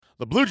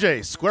The Blue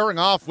Jays squaring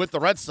off with the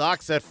Red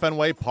Sox at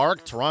Fenway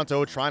Park.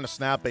 Toronto trying to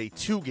snap a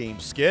two-game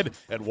skid.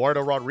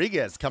 Eduardo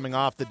Rodriguez coming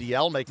off the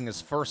DL, making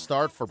his first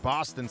start for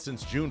Boston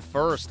since June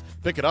 1st.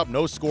 Pick it up,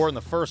 no score in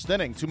the first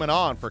inning. 2 men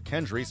on for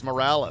Kendrys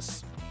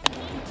Morales.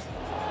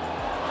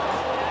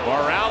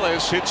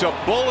 Morales hits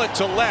a bullet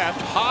to left,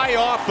 high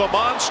off the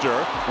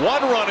monster.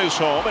 1 run is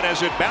home, and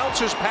as it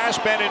bounces past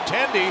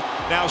Benintendi,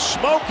 now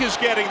Smoke is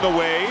getting the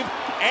wave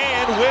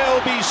and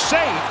will be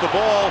safe. The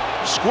ball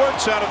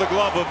squirts out of the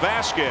glove of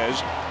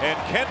Vasquez, and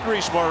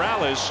Kendrys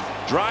Morales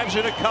drives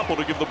in a couple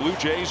to give the Blue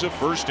Jays a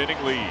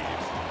first-inning lead.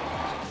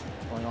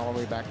 Going all the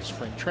way back to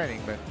spring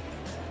training, but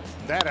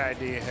that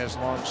idea has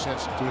long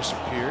since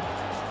disappeared.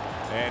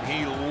 And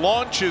he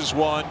launches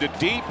one to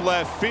deep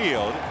left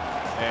field,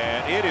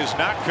 and it is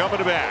not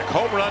coming back.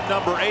 Home run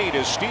number 8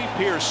 as Steve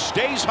Pearce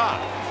stays hot,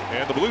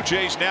 and the Blue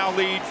Jays now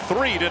lead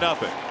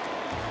 3-0.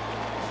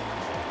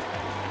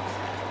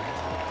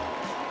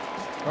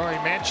 Well,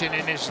 he mentioned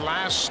in his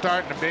last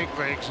start in the big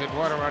leagues,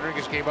 Eduardo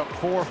Rodriguez gave up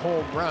 4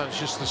 home runs.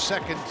 Just the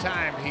second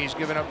time he's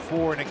given up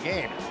 4 in a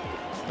game.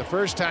 The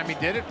first time he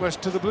did it was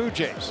to the Blue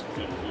Jays.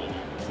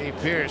 Steve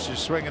Pearce is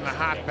swinging the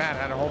hot bat,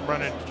 had a home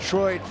run in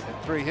Detroit,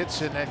 had 3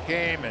 hits in that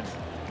game, and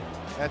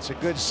that's a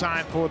good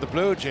sign for the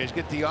Blue Jays.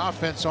 Get the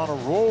offense on a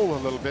roll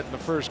a little bit in the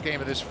first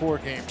game of this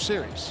 4-game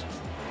series.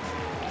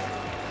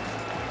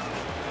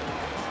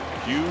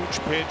 Huge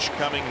pitch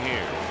coming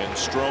here. Can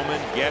Stroman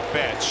get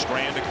Betts,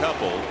 strand a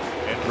couple,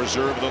 and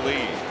preserve the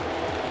lead?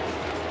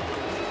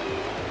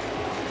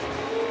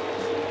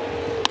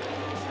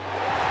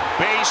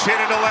 Base hit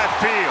into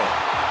left field.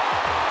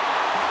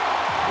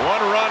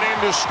 1 run in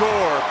to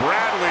score.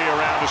 Bradley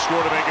around to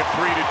score to make it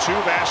 3-2.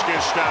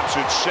 Vasquez stops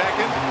at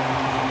second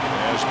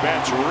as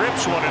Betts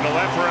rips one into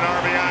left for an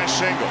RBI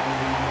single.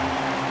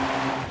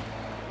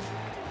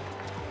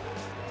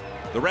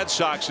 The Red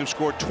Sox have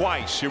scored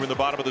twice here in the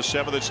bottom of the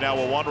 7th. It's now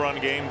a 1-run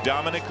game.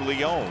 Dominic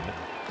Leone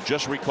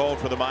just recalled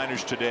for the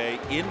Miners today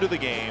into the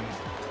game.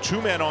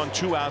 2 men on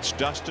 2 outs.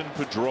 Dustin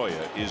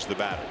Pedroia is the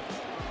batter.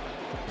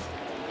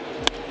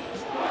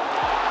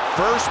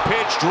 First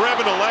pitch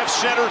driven to left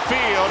center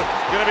field.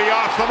 Going to be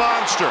off the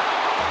monster.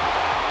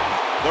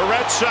 The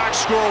Red Sox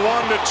score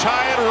 1 to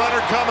tie it.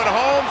 Runner coming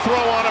home. Throw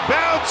on a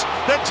bounce.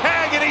 The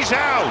tag, and he's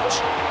out.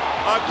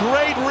 A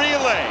great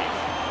relay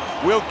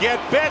will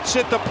get Betts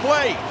at the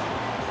plate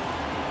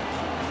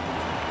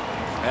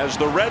as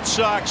the Red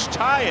Sox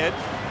tie it,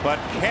 but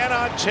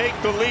cannot take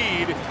the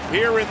lead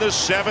here in the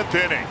 7th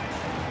inning.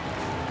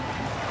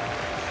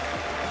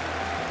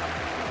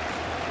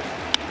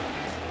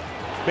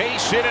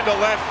 Base hit into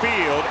left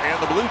field,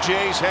 and the Blue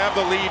Jays have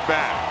the lead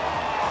back.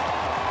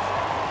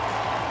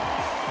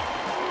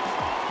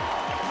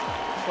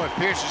 Boy,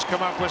 Pearce has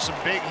come up with some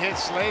big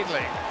hits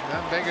lately.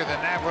 None bigger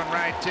than that one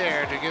right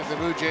there to give the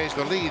Blue Jays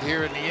the lead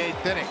here in the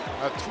 8th inning.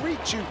 A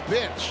 3-2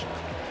 pitch.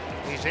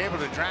 He's able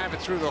to drive it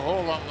through the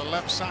hole on the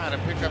left side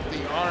and pick up the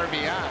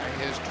RBI,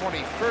 his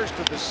 21st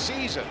of the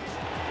season.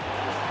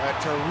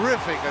 A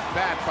terrific at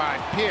bat by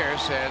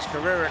Pearce as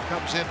Carrera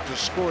comes in to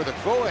score the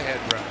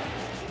go-ahead run.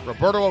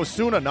 Roberto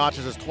Osuna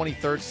notches his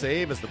 23rd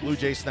save as the Blue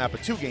Jays snap a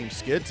 2-game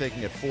skid,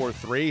 taking it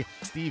 4-3.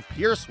 Steve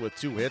Pearce with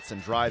 2 hits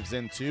and drives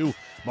in 2.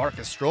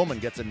 Marcus Stroman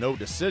gets a no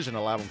decision,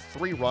 allowing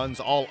 3 runs,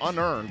 all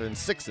unearned in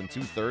 6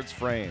 2/3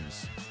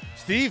 frames.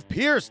 Steve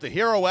Pearce, the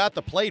hero at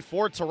the plate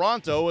for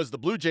Toronto as the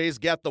Blue Jays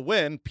get the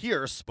win.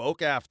 Pearce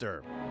spoke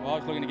after. Well, I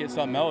was looking to get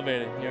something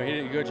elevated. You know, he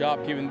did a good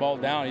job keeping the ball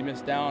down. He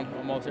missed down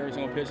almost every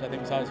single pitch, I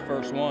think, besides the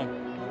first one.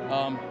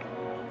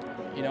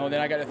 You know,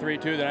 then I got to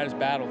 3-2, then I just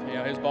battled. You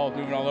know, his ball was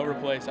moving all over the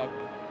place. You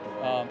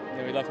know,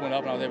 he left one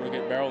up, and I was able to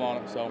get barrel on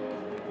it. So.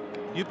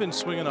 You've been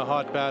swinging a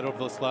hot bat over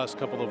this last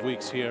couple of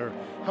weeks here.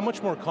 How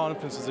much more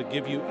confidence does it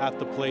give you at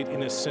the plate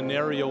in a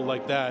scenario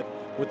like that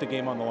with the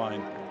game on the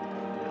line?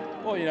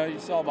 Well, you know,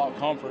 it's all about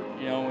comfort.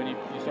 You know, when you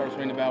start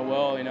swinging the bat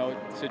well, you know,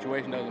 the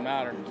situation doesn't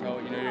matter. So,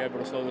 you know, you're able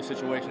to slow those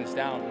situations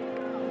down.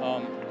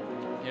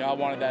 You know, I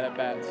wanted that at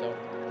bat, so.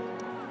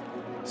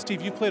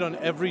 Steve, you played on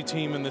every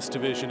team in this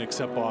division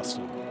except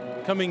Boston.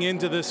 Coming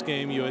into this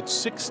game, you had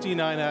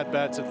 69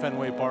 at-bats at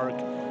Fenway Park,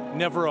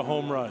 never a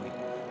home run.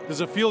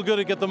 Does it feel good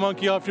to get the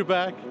monkey off your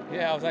back?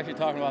 Yeah, I was actually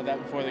talking about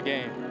that before the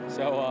game.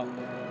 So,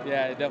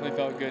 yeah, it definitely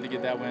felt good to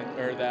get that win,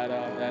 or that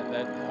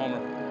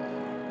homer.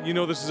 You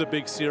know this is a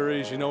big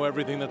series. You know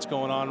everything that's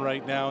going on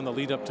right now in the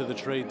lead up to the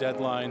trade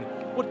deadline.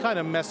 What kind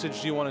of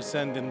message do you want to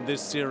send in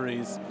this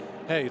series?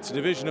 Hey, it's a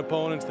division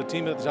opponent, it's the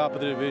team at the top of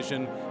the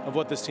division, of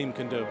what this team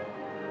can do.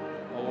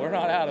 Well, we're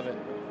not out of it.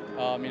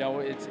 You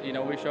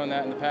know, we've shown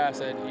that in the past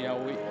that, you know,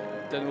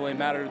 it doesn't really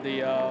matter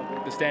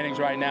the standings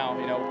right now.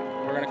 You know,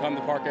 we're going to come to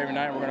the park every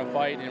night, we're going to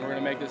fight, and we're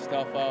going to make this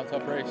tough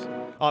race.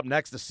 Up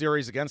next, the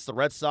series against the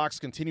Red Sox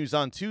continues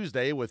on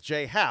Tuesday with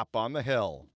Jay Happ on the hill.